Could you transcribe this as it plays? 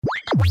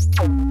This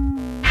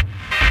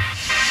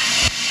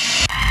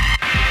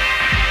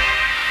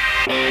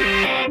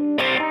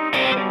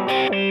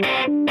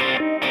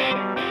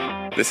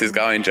is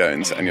Guy and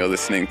Jones, and you're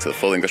listening to The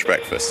Full English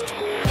Breakfast.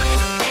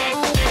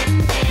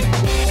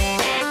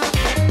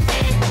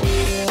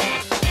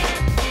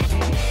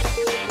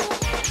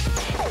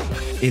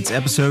 It's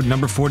episode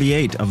number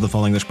 48 of The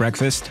Full English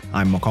Breakfast.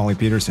 I'm Macaulay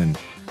Peterson.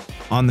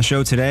 On the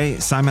show today,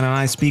 Simon and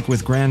I speak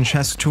with Grand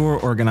Chess Tour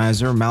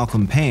organizer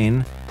Malcolm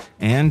Payne,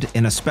 and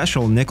in a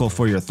special Nickel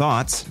for Your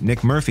Thoughts,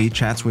 Nick Murphy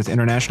chats with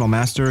international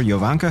master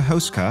Jovanka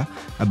Houska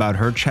about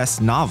her chess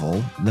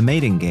novel, The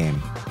Mating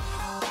Game.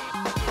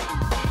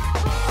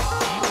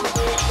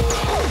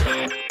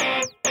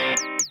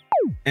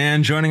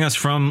 And joining us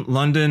from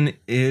London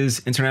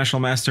is international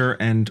master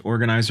and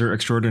organizer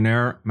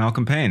extraordinaire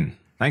Malcolm Payne.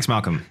 Thanks,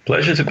 Malcolm.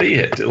 Pleasure to be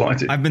here.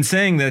 Delighted. I've been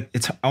saying that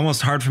it's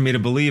almost hard for me to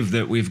believe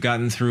that we've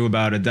gotten through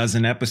about a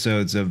dozen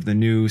episodes of the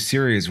new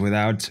series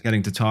without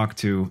getting to talk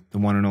to the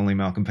one and only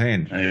Malcolm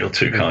Payne. You're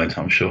too kind,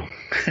 I'm sure.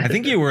 I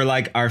think you were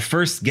like our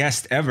first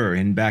guest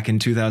ever back in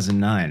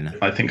 2009.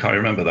 I think I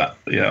remember that,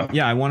 yeah.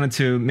 Yeah, I wanted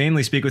to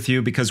mainly speak with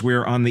you because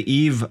we're on the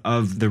eve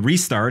of the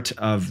restart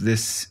of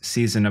this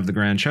season of the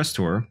Grand Chess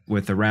Tour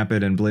with the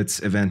Rapid and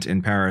Blitz event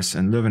in Paris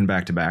and Leuven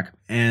back-to-back.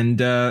 And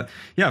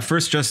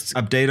first just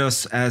update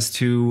us as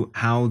to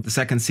how the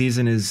second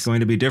season is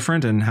going to be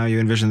different and how you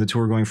envision the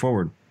tour going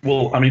forward.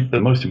 Well, I mean, the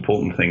most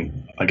important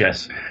thing, I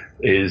guess,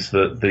 is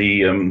that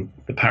the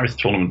Paris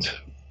tournament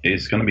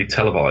is going to be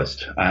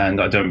televised.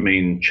 And I don't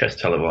mean chess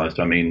televised,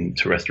 I mean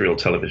terrestrial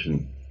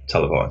television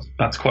televised.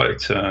 That's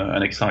quite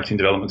an exciting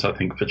development, I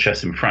think, for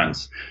chess in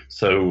France.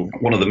 So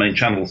one of the main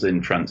channels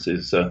in France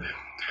is a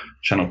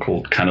channel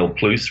called Canal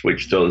Plus,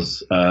 which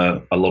does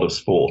a lot of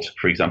sport.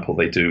 For example,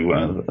 they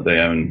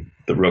own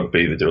the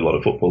rugby, they do a lot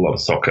of football, a lot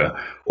of soccer,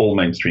 all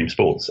mainstream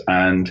sports.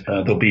 And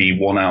there'll be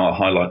 1 hour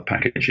highlight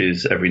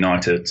packages every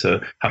night at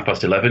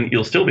 11:30.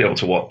 You'll still be able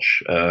to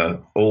watch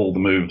all the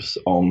moves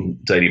on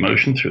Daily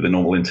Motion through the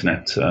normal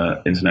internet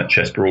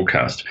chess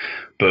broadcast.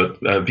 But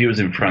viewers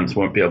in France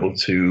won't be able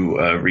to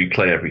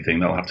replay everything.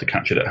 They'll have to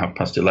catch it at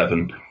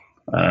 11:30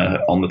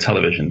 on the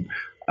television.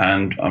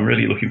 And I'm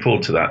really looking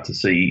forward to that, to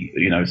see,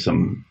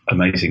 some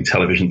amazing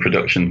television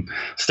production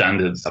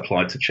standards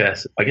applied to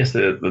chess. I guess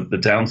the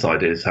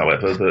downside is,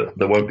 however, that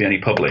there won't be any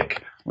public.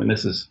 I mean,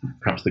 this is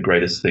perhaps the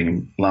greatest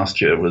thing last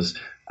year was,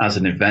 as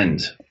an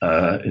event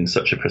in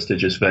such a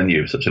prestigious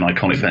venue, such an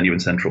iconic venue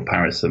in central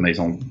Paris, the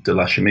Maison de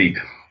la Chimie,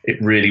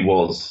 it really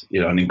was,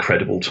 an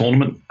incredible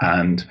tournament,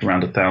 and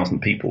around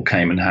 1,000 people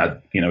came and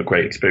had, a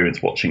great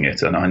experience watching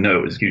it. And I know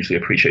it was hugely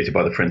appreciated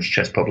by the French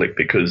chess public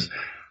because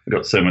we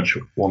got so much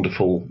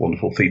wonderful,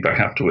 wonderful feedback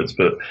afterwards.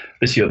 But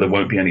this year there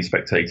won't be any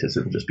spectators.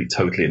 It'll just be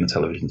totally in the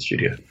television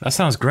studio. That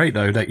sounds great,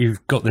 though, that you've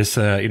got this,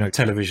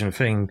 television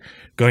thing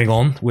going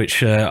on,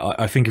 which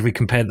I think if we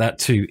compared that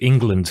to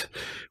England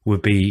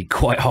would be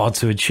quite hard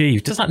to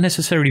achieve. Does that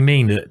necessarily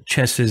mean that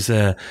chess is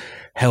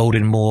held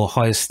in more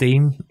high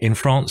esteem in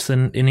France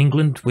than in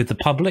England with the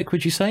public,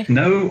 would you say?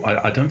 No,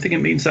 I don't think it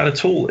means that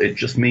at all. It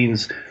just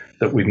means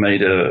that we've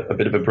made a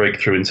bit of a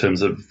breakthrough in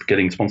terms of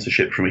getting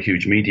sponsorship from a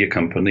huge media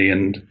company,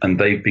 and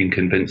they've been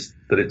convinced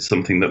that it's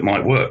something that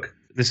might work.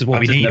 This is what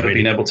we need. Never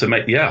been able to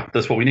make. Yeah,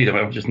 that's what we need.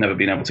 I've just never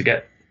been able to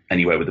get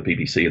anywhere with the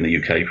BBC in the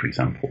UK, for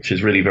example, which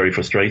is really very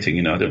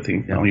frustrating. I don't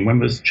think. I mean, when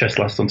was chess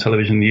last on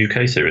television in the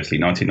UK? Seriously,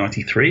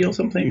 1993 or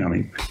something? I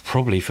mean,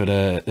 probably for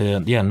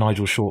the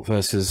Nigel Short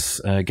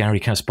versus Gary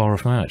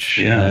Kasparov match.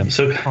 Yeah,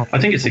 so I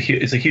think it's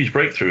a huge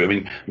breakthrough. I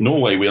mean,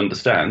 Norway, we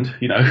understand.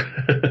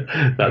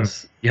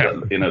 That's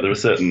there are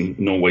certain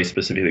Norway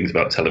specific things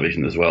about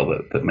television as well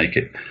that make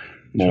it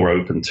more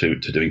open to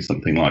doing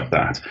something like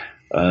that.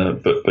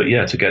 But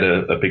yeah, to get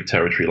a big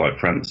territory like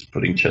France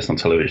putting chess on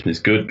television is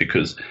good,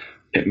 because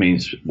it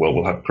means, well,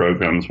 we'll have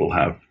programs, we'll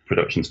have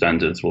production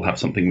standards, we'll have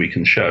something we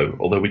can show,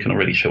 although we can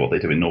already show what they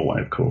do in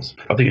Norway, of course.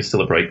 I think it's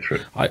still a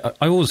breakthrough. I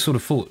always sort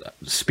of thought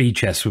speed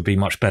chess would be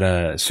much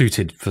better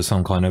suited for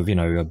some kind of,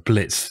 a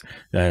blitz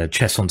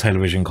chess on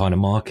television kind of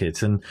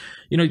market. And,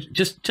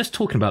 just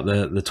talking about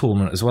the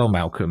tournament as well,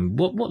 Malcolm,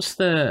 what's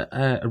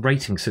the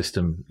rating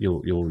system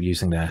you're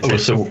using there? Oh,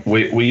 so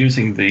we're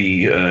using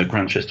the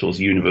Grand Chess Tour's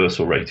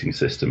universal rating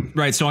system.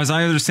 Right. So as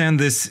I understand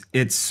this,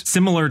 it's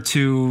similar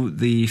to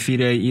the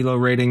FIDE ELO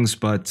ratings,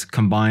 but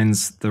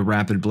combines the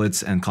Rapid Blitz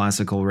and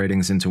classical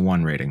ratings into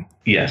one rating.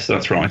 Yes,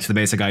 that's right. That's the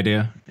basic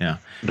idea. Yeah,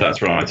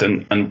 that's right.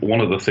 And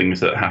one of the things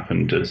that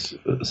happened, as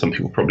some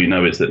people probably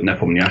know, is that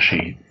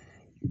Nepomniachtchi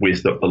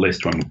whizzed up the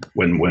list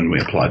when we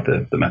applied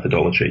the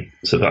methodology.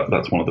 So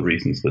that's one of the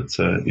reasons that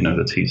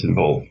that he's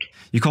involved.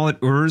 You call it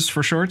URS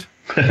for short?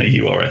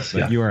 URS,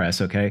 yeah. URS,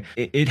 okay.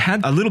 It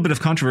had a little bit of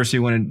controversy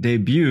when it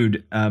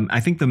debuted. I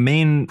think the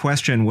main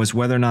question was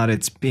whether or not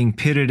it's being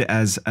pitted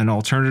as an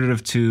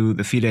alternative to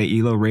the FIDE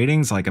ELO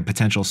ratings, like a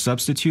potential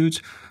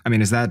substitute. I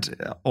mean, is that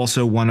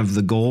also one of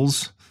the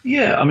goals?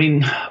 Yeah, I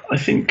mean, I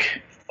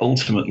think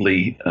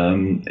ultimately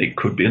it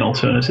could be an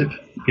alternative,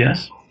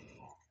 yes.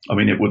 I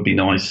mean, it would be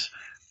nice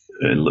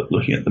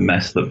looking at the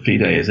mess that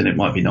FIDE is, and it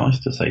might be nice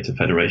to say to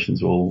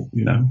federations, well,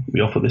 we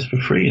offer this for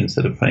free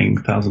instead of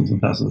paying thousands and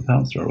thousands of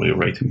pounds for all your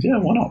ratings. Yeah,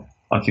 why not?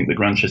 I think the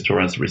Grand Chess Tour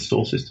has the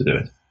resources to do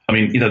it. I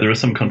mean, there are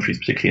some countries,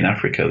 particularly in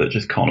Africa, that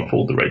just can't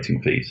afford the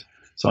rating fees.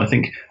 So I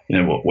think,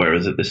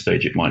 whereas at this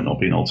stage it might not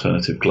be an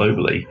alternative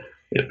globally,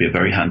 it'd be a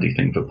very handy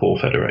thing for poor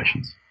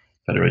federations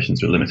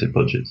with limited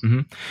budgets.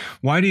 Mm-hmm.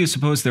 Why do you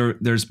suppose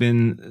there's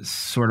been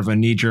sort of a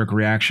knee-jerk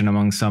reaction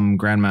among some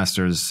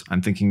grandmasters?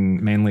 I'm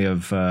thinking mainly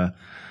of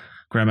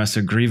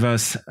Grandmaster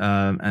Grivas,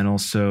 and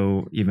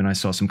also even I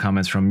saw some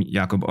comments from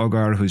Jakob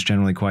Ogar, who's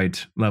generally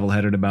quite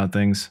level-headed about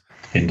things.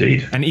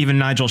 Indeed. And even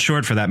Nigel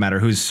Short, for that matter,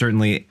 who's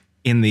certainly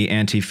in the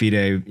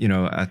anti-FIDE,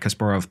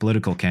 Kasparov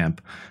political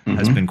camp,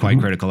 has been quite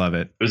critical of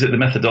it. Was it the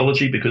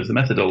methodology? Because the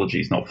methodology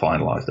is not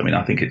finalized. I mean,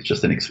 I think it's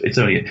just it's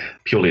only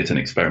purely at an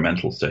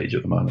experimental stage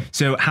at the moment.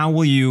 So how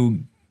will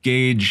you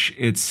gauge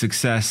its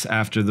success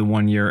after the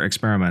 1-year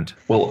experiment?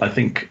 Well, I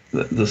think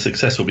the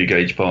success will be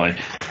gauged by,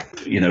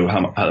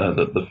 how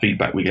the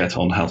feedback we get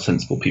on how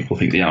sensible people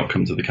think the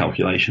outcomes of the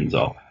calculations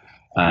are.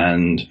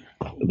 And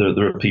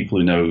there are people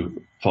who know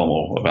far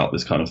more about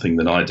this kind of thing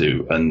than I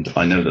do, and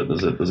I know that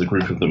there's a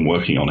group of them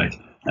working on it.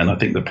 And I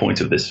think the point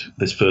of this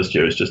first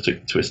year is just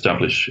to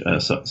establish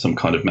some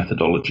kind of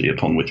methodology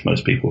upon which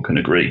most people can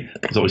agree.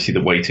 Because obviously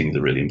the weightings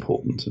are really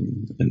important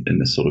in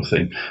this sort of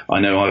thing.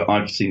 I know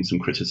I've seen some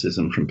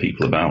criticism from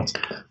people about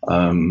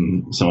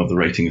some of the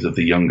ratings of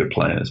the younger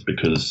players,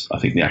 because I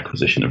think the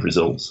acquisition of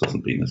results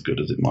hasn't been as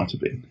good as it might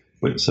have been.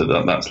 So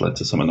that's led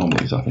to some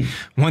anomalies, I think.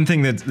 One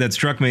thing that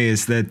struck me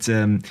is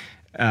that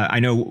I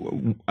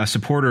know a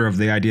supporter of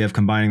the idea of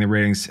combining the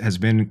ratings has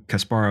been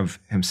Kasparov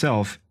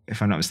himself,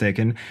 if I'm not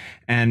mistaken.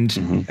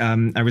 And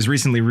I was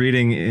recently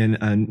reading in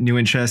New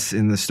in Chess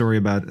in the story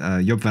about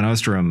Joop van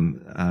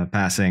Oostrom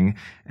passing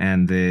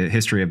and the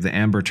history of the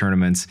Amber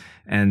tournaments.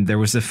 And there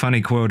was a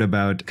funny quote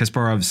about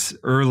Kasparov's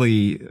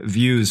early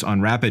views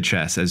on rapid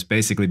chess as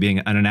basically being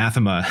an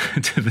anathema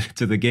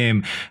to the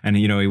game. And,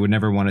 he would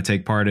never want to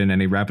take part in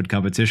any rapid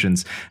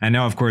competitions. And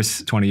now, of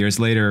course, 20 years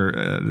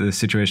later, the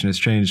situation has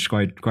changed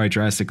quite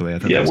drastically. I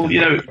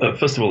thought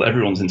first of all,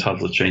 everyone's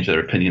entitled to change their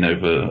opinion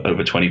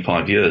over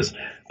 25 years.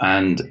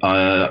 And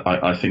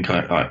I think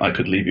I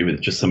could leave you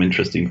with just some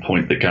interesting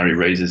point that Gary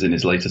raises in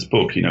his latest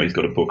book. He's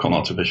got a book on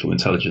artificial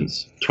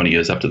intelligence 20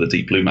 years after the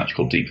Deep Blue match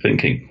called Deep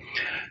Thinking.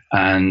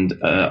 And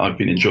I've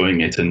been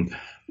enjoying it. And,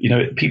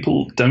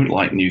 people don't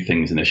like new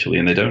things initially,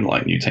 and they don't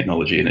like new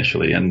technology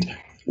initially. And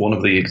one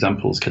of the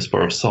examples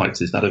Kasparov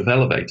cites is that of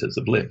elevators,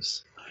 of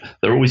lifts.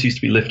 There always used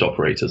to be lift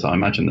operators. I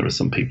imagine there are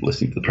some people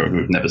listening to the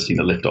program who've never seen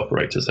a lift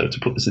operator. So to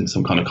put this in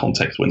some kind of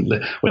context,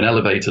 when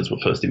elevators were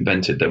first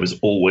invented, there was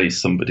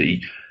always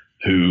somebody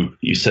who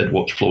you said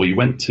what floor you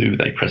went to.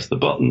 They pressed the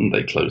button,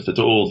 they closed the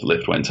doors, the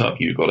lift went up,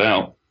 you got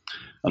out,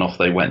 and off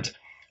they went.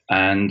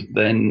 And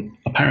then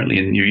apparently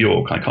in New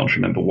York, I can't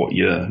remember what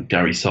year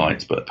Gary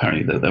cites, but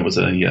apparently there was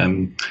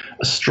a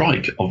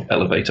strike of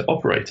elevator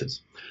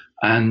operators.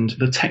 And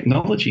the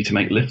technology to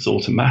make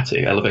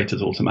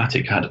elevators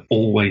automatic had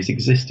always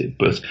existed,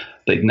 but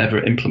they'd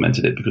never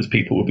implemented it because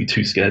people would be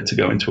too scared to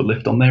go into a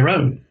lift on their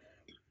own.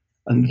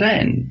 And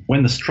then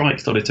when the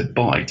strike started to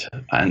bite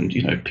and,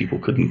 people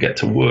couldn't get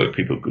to work,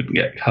 people couldn't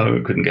get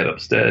home, couldn't get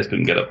upstairs,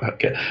 couldn't get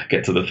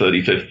to the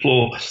 35th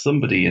floor,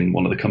 somebody in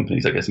one of the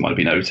companies, I guess it might have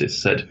been Otis,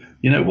 said,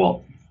 you know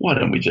what, why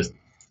don't we just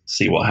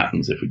see what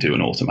happens if we do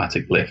an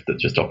automatic lift that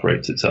just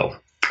operates itself?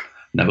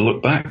 Never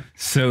look back.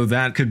 So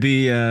that could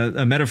be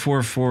a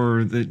metaphor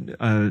for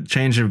the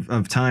change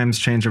of times,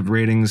 change of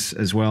ratings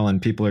as well,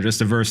 and people are just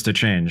averse to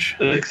change.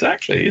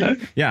 Exactly,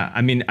 Yeah,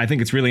 I mean, I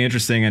think it's really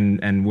interesting,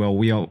 and well,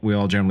 we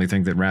all generally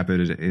think that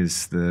rapid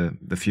is the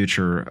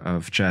future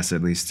of chess,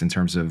 at least in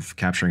terms of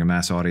capturing a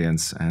mass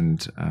audience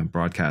and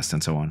broadcast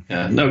and so on.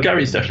 Yeah, no,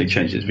 Gary's definitely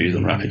changed his views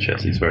on rapid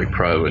chess. He's very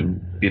pro,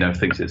 and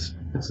thinks it's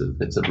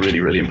a really,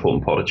 really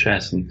important part of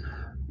chess, and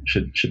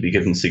should be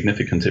given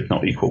significant, if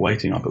not equal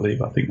weighting, I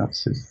believe. I think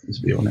that's his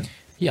view on it.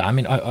 Yeah, I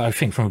mean, I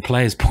think from a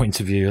player's point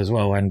of view as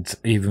well, and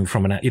even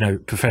from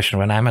an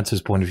professional and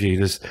amateur's point of view,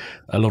 there's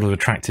a lot of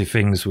attractive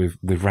things with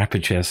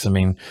rapid chess. I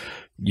mean,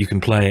 you can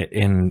play it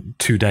in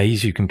 2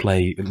 days. You can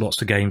play lots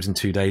of games in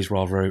 2 days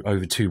rather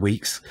over 2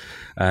 weeks.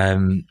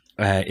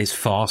 It's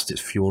fast.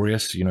 It's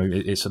furious.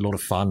 It's a lot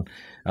of fun.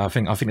 I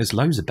think there's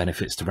loads of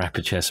benefits to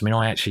rapid chess. I mean,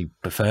 I actually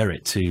prefer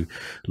it to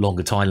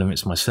longer time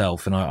limits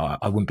myself, and I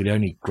wouldn't be the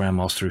only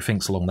grandmaster who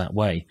thinks along that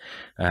way.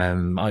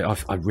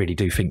 I really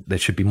do think there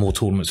should be more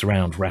tournaments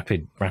around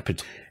rapid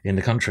in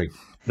the country.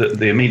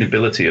 The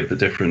amenability of the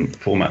different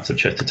formats of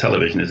chess to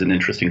television is an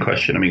interesting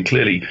question. I mean,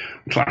 clearly,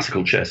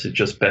 classical chess is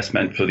just best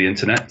meant for the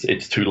internet.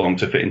 It's too long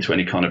to fit into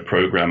any kind of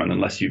program, and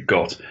unless you've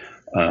got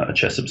a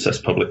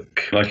chess-obsessed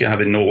public like you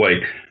have in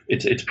Norway,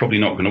 it's probably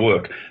not going to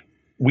work.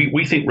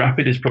 We think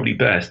rapid is probably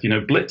best.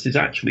 Blitz is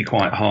actually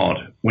quite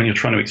hard when you're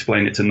trying to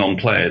explain it to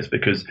non-players,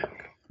 because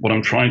what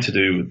I'm trying to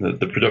do,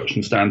 the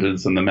production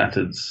standards and the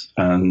methods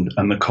and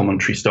the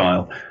commentary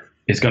style,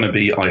 is going to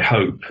be, I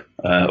hope,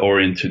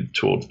 oriented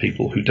towards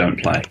people who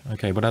don't play.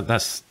 Okay, but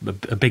that's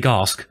a big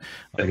ask.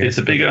 It's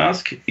a big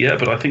ask, yeah,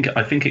 but I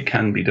think it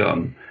can be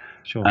done.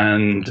 Sure.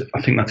 And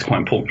I think that's quite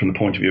important from the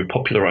point of view of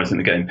popularising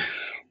the game.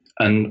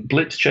 And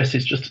blitz chess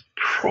is just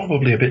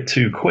probably a bit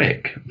too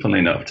quick, funnily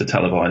enough, to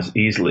televise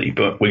easily.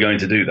 But we're going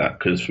to do that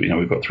because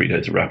we've got 3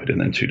 days of rapid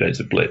and then 2 days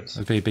of blitz.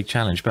 A very big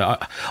challenge.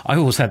 But I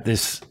always had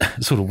this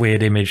sort of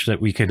weird image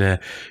that we could,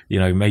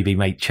 maybe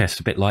make chess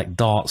a bit like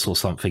darts or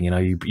something.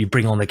 You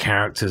bring on the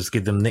characters,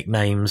 give them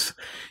nicknames,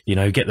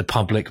 get the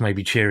public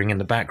maybe cheering in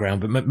the background.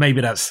 But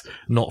maybe that's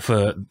not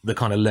for the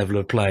kind of level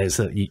of players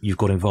that you've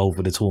got involved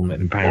with the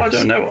tournament in Paris. Well, I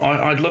don't know.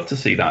 I'd love to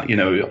see that.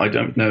 I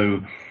don't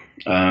know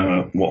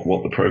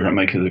what the program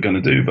makers are going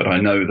to do, but I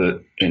know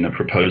that in a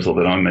proposal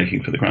that I'm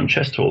making for the Grand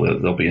Chess Tour,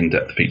 there'll be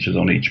in-depth features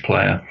on each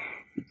player.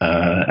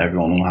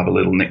 Everyone will have a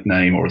little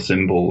nickname or a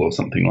symbol or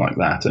something like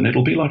that, and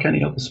it'll be like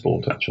any other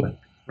sport, actually.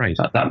 Right.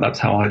 That's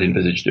how I'd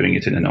envisage doing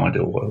it in an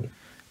ideal world.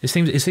 It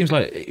seems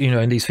like,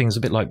 in these things, a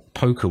bit like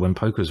poker, when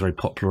poker was very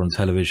popular on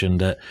television,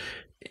 that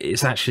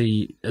it's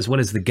actually, as well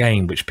as the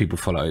game which people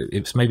follow,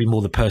 it's maybe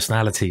more the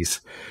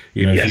personalities.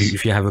 Yes.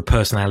 If you have a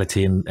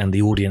personality and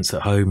the audience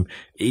at home,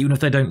 even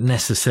if they don't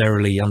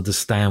necessarily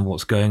understand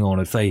what's going on,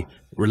 if they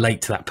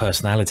relate to that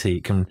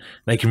personality,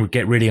 they can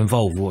get really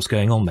involved with what's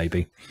going on,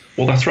 maybe.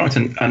 Well, that's right.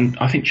 And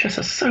I think chess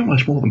has so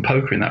much more than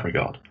poker in that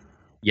regard.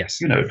 Yes.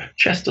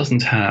 Chess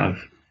doesn't have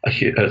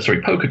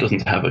poker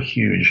doesn't have a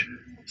huge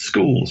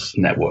schools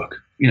network.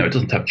 It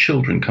doesn't have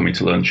children coming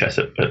to learn chess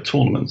at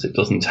tournaments. It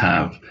doesn't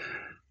have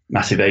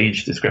massive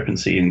age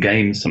discrepancy in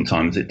games.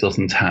 Sometimes it has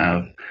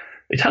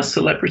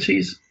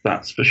celebrities,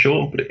 that's for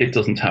sure, but it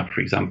doesn't have, for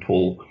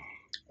example,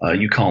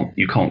 you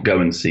can't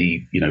go and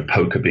see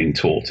poker being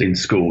taught in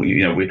school.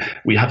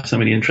 We have so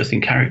many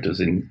interesting characters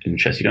in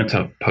chess. You don't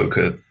have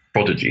poker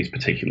prodigies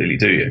particularly,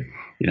 do you?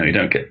 You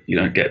don't get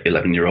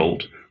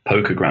 11-year-old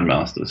poker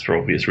grandmasters for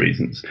obvious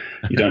reasons.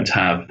 You don't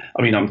have,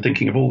 I'm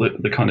thinking of all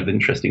the kind of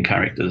interesting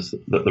characters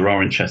that there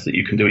are in chess that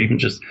you can do, even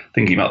just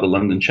thinking about the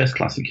London Chess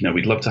Classic.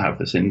 We'd love to have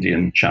this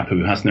Indian chap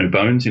who has no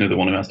bones, the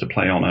one who has to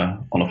play on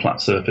a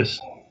flat surface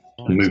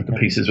and move the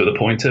pieces with a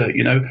pointer.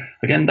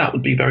 Again, that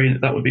would be very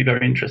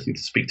interesting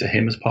to speak to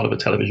him as part of a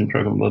television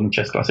program, London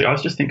Chess Classic. I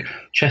just think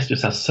chess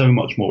just has so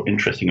much more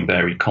interesting and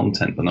varied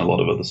content than a lot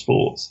of other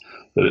sports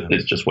that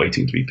it's just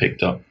waiting to be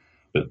picked up.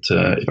 But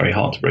it's very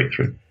hard to break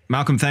through.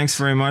 Malcolm, thanks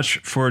very much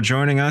for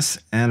joining us,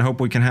 and hope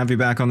we can have you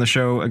back on the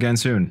show again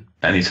soon.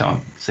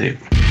 Anytime. See you.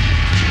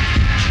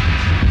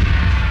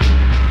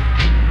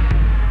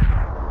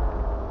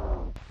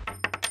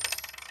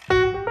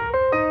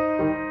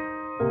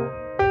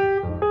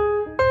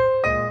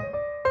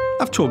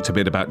 I've talked a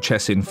bit about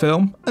chess in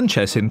film and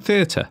chess in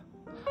theatre,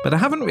 but I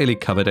haven't really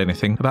covered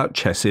anything about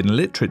chess in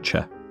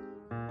literature.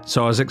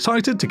 So I was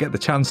excited to get the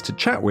chance to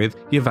chat with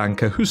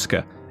Ivana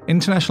Huska,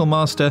 international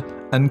master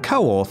and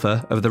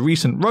co-author of the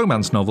recent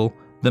romance novel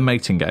The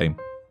Mating Game,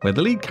 where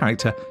the lead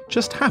character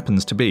just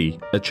happens to be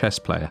a chess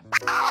player.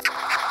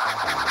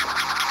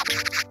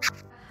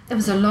 It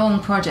was a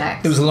long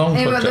project. It was a long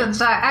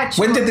project.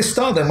 When did this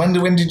start then? When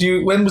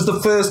was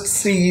the first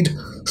seed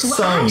sown?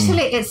 Well,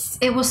 actually,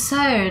 it was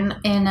sown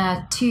in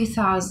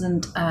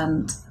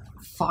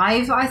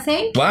 2005, I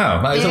think.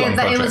 Wow, that is a long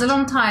project. It was a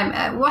long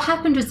time. What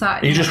happened was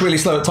that... You're just really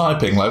slow at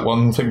typing, like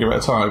one finger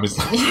at a time.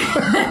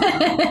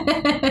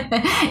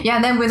 Yeah,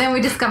 and then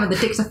we discovered the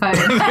dictaphone.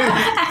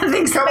 And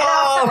things Come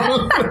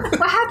on!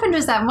 What happened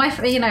was that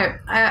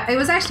it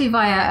was actually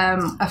via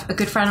a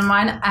good friend of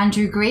mine,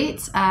 Andrew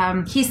Greet.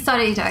 He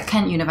studied at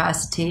Kent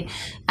University,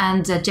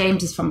 and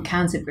James is from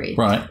Canterbury.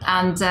 Right.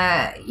 And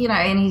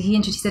and he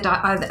introduced it.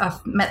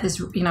 I've met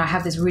this. I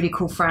have this really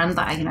cool friend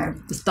that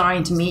is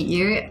dying to meet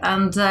you,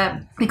 and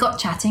we got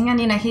chatting. And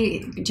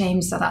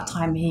James at that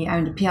time he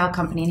owned a PR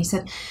company, and he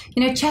said,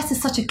 chess is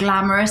such a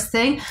glamorous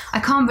thing. I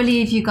can't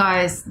believe you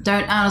guys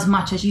don't earn as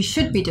much as you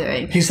should be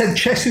doing. He said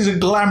chess is a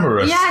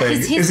glamorous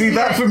thing. Is he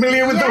that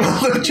familiar with the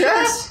world of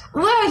chess?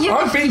 Well,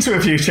 I've been to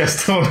a few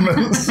chess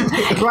tournaments.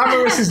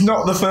 Glamorous is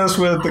not the first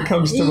word that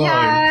comes to mind.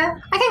 Yeah,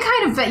 I can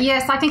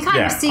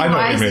kind of see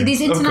why these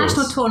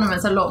international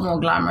tournaments are a lot more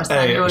glamorous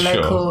than your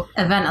local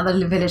event at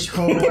the village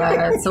hall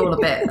where it's all a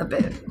bit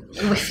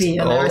whiffy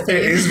and everything.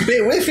 It is a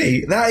bit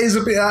whiffy. That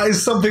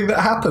is something that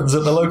happens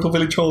at the local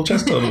village hall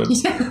chess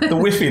tournaments. Yeah. The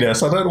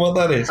whiffiness, I don't know what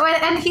that is. Well,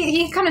 and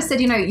he kind of said,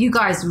 you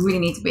guys really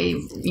need to be,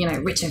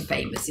 rich and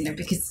famous,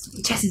 because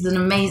chess is an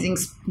amazing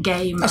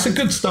game. That's a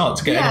good start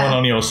to get anyone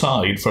on your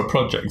side for a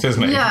project,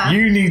 isn't it? Yeah.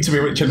 You need to be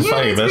rich and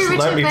famous,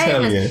 let me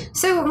tell you.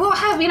 So what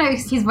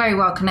he's very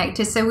well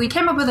connected. So we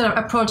came up with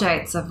a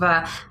project of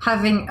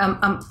having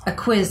a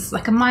quiz,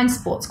 like a mind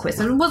sports quiz.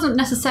 So it wasn't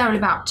necessarily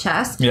about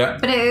chess,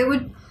 but it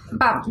would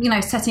about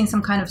setting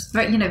some kind of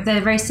they're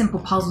very simple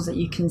puzzles that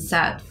you can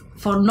set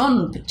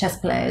non-chess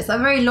players. They're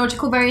very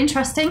logical, very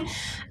interesting.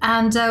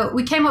 And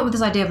we came up with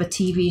this idea of a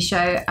TV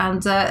show,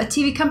 and a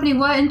TV company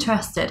were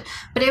interested,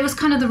 but it was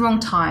kind of the wrong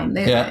time.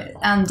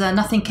 And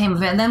nothing came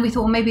of it. And then we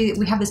thought, well, maybe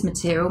we have this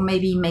material,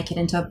 maybe make it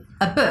into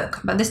a book.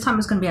 But this time it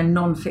was going to be a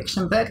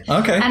non-fiction book.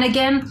 Okay. And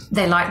again,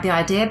 they liked the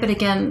idea, but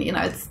again,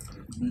 it's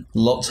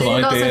lots of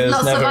ideas.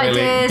 Lots never of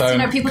really ideas.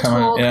 don't People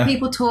come talk. out,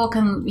 People talk,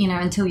 and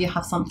until you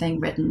have something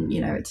written,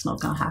 it's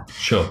not going to happen.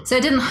 Sure. So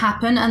it didn't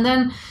happen, and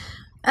then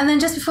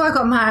just before I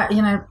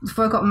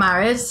got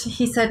married,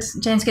 he said,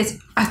 James goes,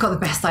 I've got the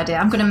best idea.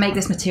 I'm going to make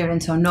this material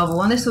into a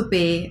novel, and this will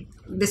be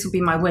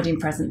my wedding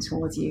present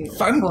towards you,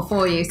 or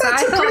for you. So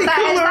That's I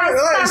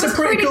thought that's a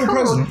pretty cool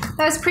present.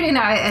 That was pretty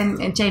nice,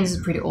 and James is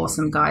a pretty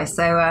awesome guy.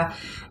 So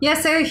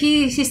so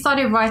he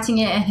started writing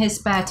it in his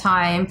spare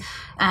time,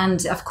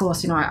 and of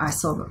course, I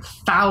saw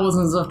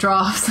thousands of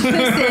drafts of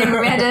this thing,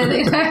 read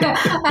it.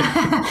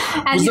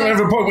 And, was there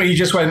ever a point where you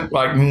just went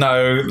like,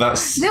 no,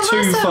 that's too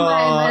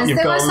far?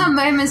 There were some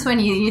moments when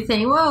you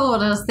think, well,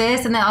 what is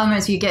this? And then other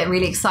moments you get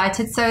really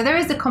excited. So there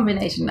is the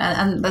combination.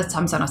 And there's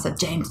times when I said,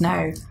 James,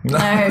 no,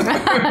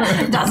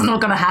 that's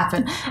not going to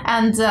happen.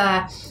 And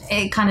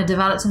it kind of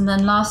developed. And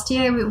then last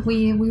year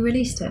we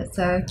released it.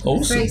 So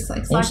it's very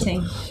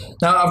exciting. Awesome.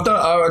 Now,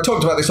 I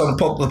talked about this on the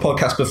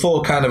podcast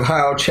before, kind of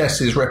how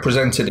chess is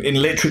represented in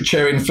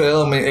literature, in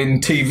film, in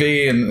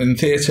TV, and in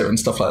theatre and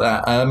stuff like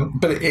that.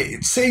 But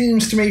it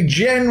seems to me,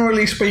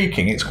 generally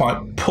speaking, it's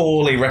quite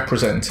poorly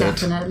represented.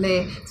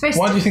 Definitely.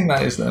 Why do you think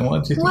that is, then?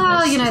 Why do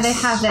you think they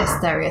have their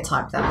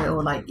stereotype that we're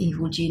all like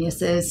evil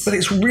geniuses. But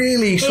it's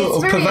really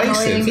sort of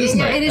pervasive, annoying. isn't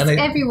it? It is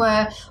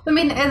everywhere. I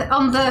mean,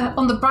 on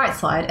the bright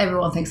side,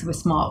 everyone thinks we're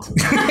smart.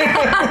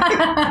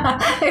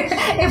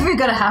 If we're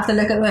going to have to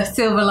look at the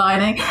silver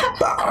lining.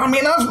 But, I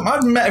mean,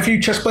 I've met a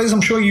few chess players. I'm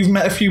sure you've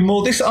met a few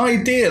more. This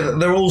idea that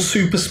they're all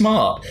super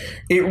smart,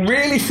 it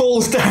really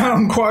falls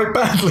down quite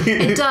badly.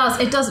 It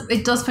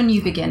does for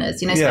new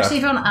beginners. Especially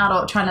if you're an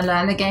adult trying to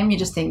learn the game, you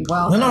just think,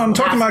 well. No, I'm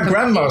talking about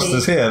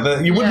grandmasters here.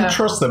 That you wouldn't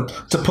trust them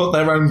to put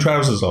their own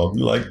trousers on,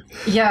 like.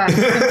 Yeah,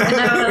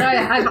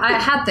 I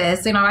had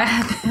this. I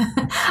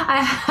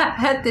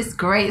had this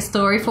great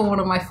story from one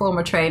of my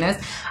former trainers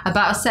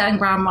about a certain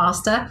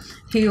grandmaster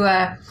who.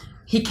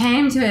 He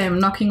came to him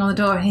knocking on the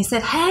door and he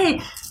said,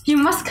 hey, you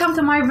must come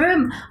to my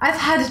room. I've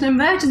had an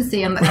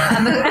emergency. And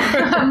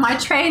my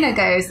trainer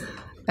goes,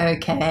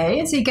 okay.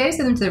 And so he goes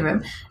with him to the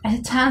room and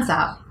it turns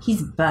out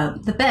he's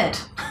burnt the bed.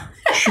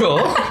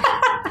 Sure.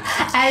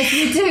 As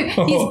you do.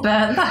 He's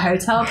burnt the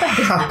hotel bed.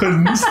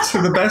 Happens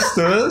to the best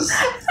of us.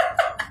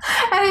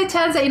 And it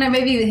turns out,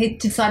 maybe he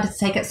decided to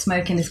take up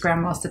smoking. His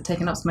grandmaster had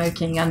taken up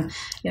smoking and,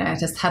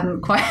 just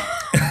hadn't quite...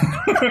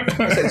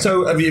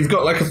 So have you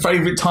got like a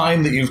favourite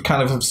time that you've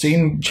kind of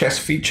seen chess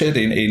featured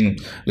in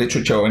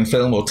literature or in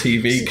film or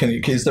TV?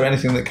 Is there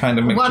anything that kind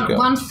of makes you go...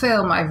 One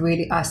film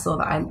I saw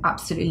that I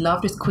absolutely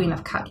loved was Queen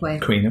of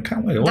Katwe. Queen of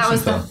Katwe, awesome. That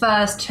was the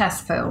first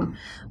chess film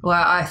where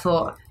I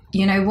thought,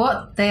 you know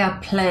what? They are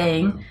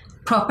playing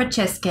proper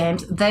chess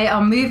games. They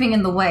are moving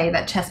in the way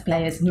that chess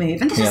players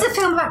move. And this is a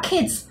film about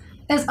kids.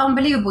 It's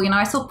unbelievable.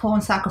 I saw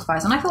Pawn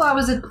Sacrifice, and I thought that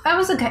was a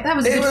good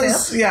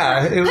film.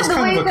 Yeah, it was but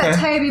kind the of way that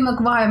Toby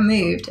Maguire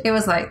moved, it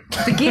was like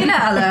beginner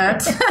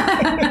alert.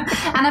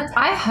 And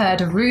I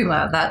heard a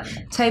rumor that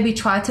Toby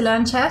tried to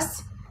learn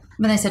chess,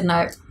 but they said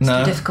no, it's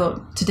too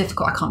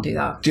difficult. I can't do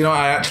that. Do you know?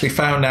 I actually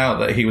found out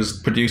that he was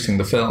producing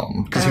the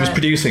film because he was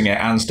producing it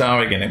and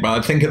starring in it. But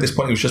I think at this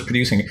point he was just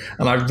producing it,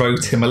 and I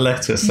wrote him a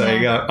letter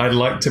saying I'd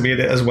like to be in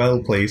it as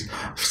well, please.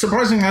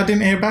 Surprisingly, I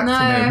didn't hear back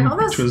from him,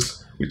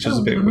 which was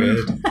a bit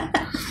weird.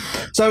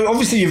 So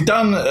obviously you've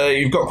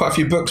got quite a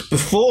few books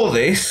before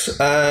this.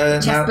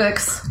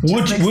 Books.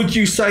 Would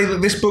you say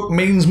that this book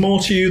means more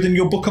to you than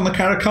your book on the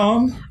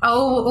Caracan?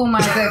 Oh, all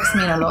my books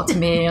mean a lot to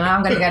me.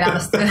 I'm going to go down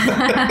the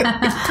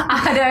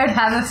I don't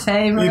have a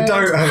favourite. You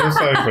don't have a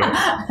favourite.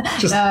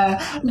 No,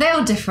 they're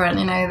all different.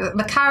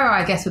 The Cara,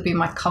 I guess, would be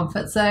my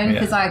comfort zone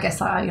because I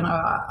guess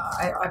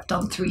I've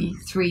done three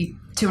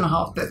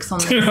 2.5 books on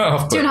this.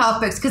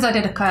 2.5 books because I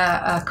did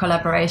a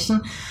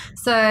collaboration.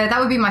 So that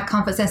would be my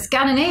comfort zone.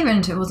 Scandinavian,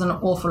 it was an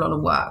awful lot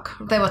of work.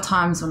 There were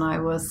times when I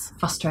was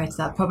frustrated at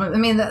that problem. I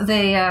mean,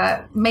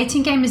 the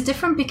mating game is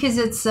different because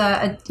it's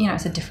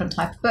it's a different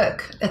type of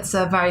book. It's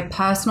very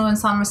personal in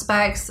some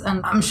respects,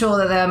 and I'm sure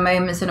that there are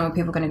moments when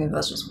people are going to go,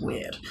 "That's just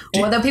weird,"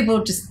 or that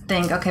people just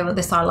think, "Okay, well,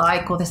 this I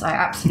like," or "This I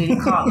absolutely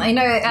can't."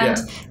 And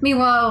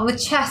meanwhile, with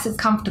chess, it's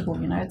comfortable.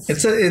 It's the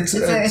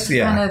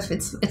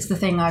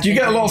thing. Do you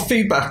get a lot of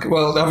feedback?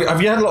 Well,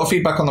 have you had a lot of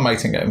feedback on the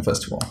mating game,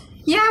 first of all?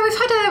 Yeah,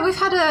 we've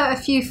had a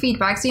few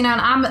feedbacks,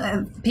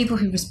 and people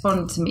who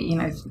responded to me,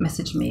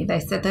 messaged me.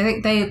 They said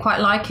they quite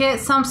like it.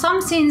 Some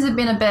scenes have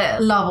been a bit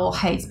love or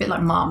hate, a bit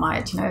like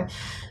Marmite,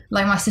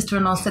 like my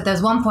sister-in-law said,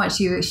 there's one point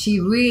she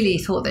really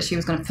thought that she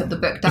was going to put the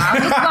book down.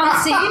 Just one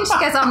scene, she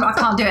goes, I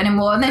can't do it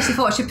anymore. And then she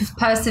thought she'd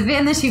persevere,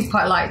 and then she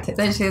quite liked it.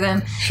 She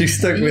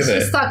stuck with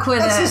it. She stuck with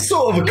That's it. That's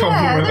sort of a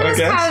compliment, I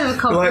guess. Kind of a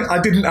compliment. Like,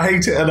 I didn't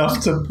hate it enough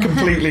to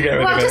completely get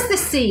rid of it. Well, just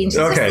this scene.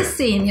 Just this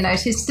scene, you know.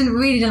 She just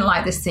really didn't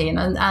like this scene.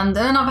 And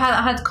then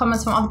I had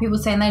comments from other people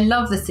saying they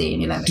love the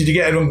scene, you know. Did you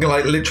get anyone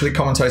like literally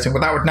commentating,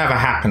 well, that would never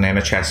happen in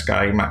a chess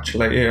game,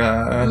 actually?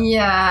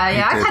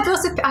 Yeah.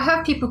 I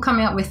heard people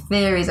coming up with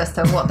theories as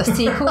to what the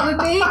sequel would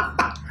be.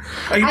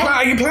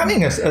 Are you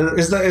planning this?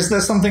 Is there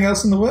something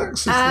else in the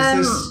works?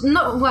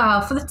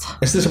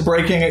 Is this a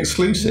breaking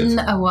exclusive?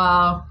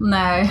 No. No.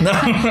 No.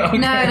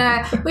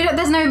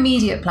 There's no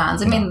immediate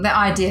plans. I mean, the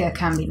idea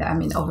can be there. I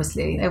mean,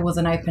 obviously, it was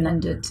an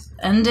open-ended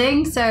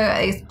ending, so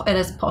it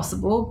is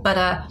possible.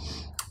 But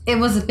it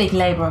was a big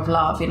labour of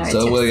love, you know.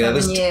 So,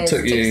 it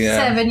took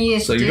 7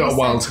 years. So you've got a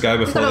while to go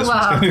before this.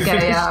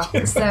 Yeah.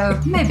 So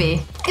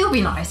maybe it would be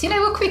nice. You know,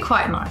 it would be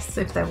quite nice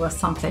if there was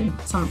something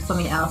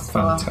else for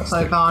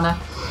Ivana.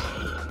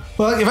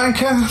 Well,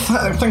 Ivanka,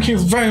 thank you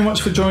very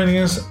much for joining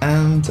us,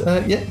 and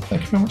thank you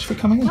very much for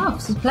coming in. Oh, it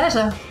was a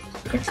pleasure.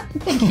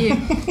 Thank you.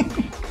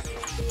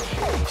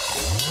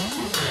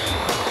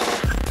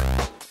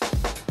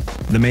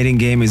 The Mating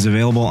Game is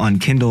available on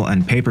Kindle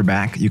and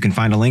paperback. You can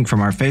find a link from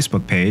our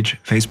Facebook page,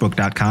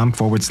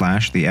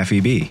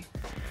 facebook.com/thefeb.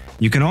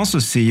 You can also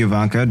see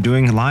Ivanka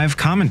doing live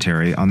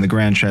commentary on the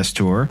Grand Chess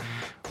Tour.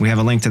 We have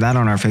a link to that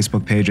on our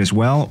Facebook page as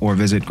well, or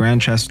visit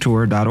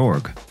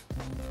grandchesstour.org.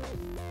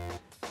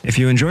 If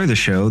you enjoy the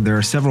show, there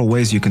are several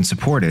ways you can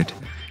support it.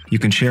 You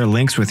can share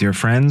links with your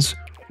friends,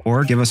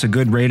 or give us a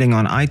good rating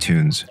on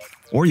iTunes.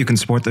 Or you can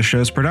support the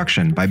show's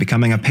production by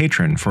becoming a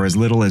patron for as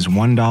little as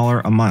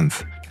 $1 a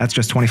month. That's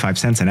just 25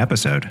 cents an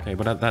episode. Okay,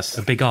 but that's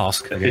a big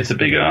ask. It's a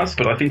big ask,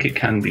 but I think it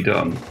can be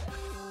done.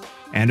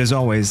 And as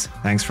always,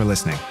 thanks for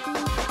listening.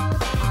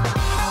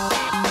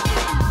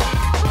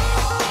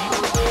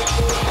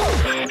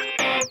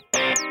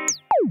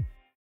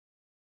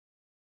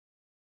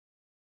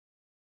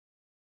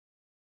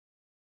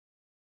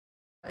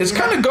 It's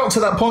kind of got to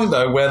that point,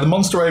 though, where the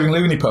monster raving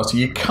loony party,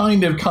 you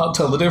kind of can't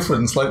tell the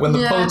difference. Like, when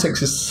the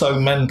politics is so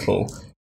mental,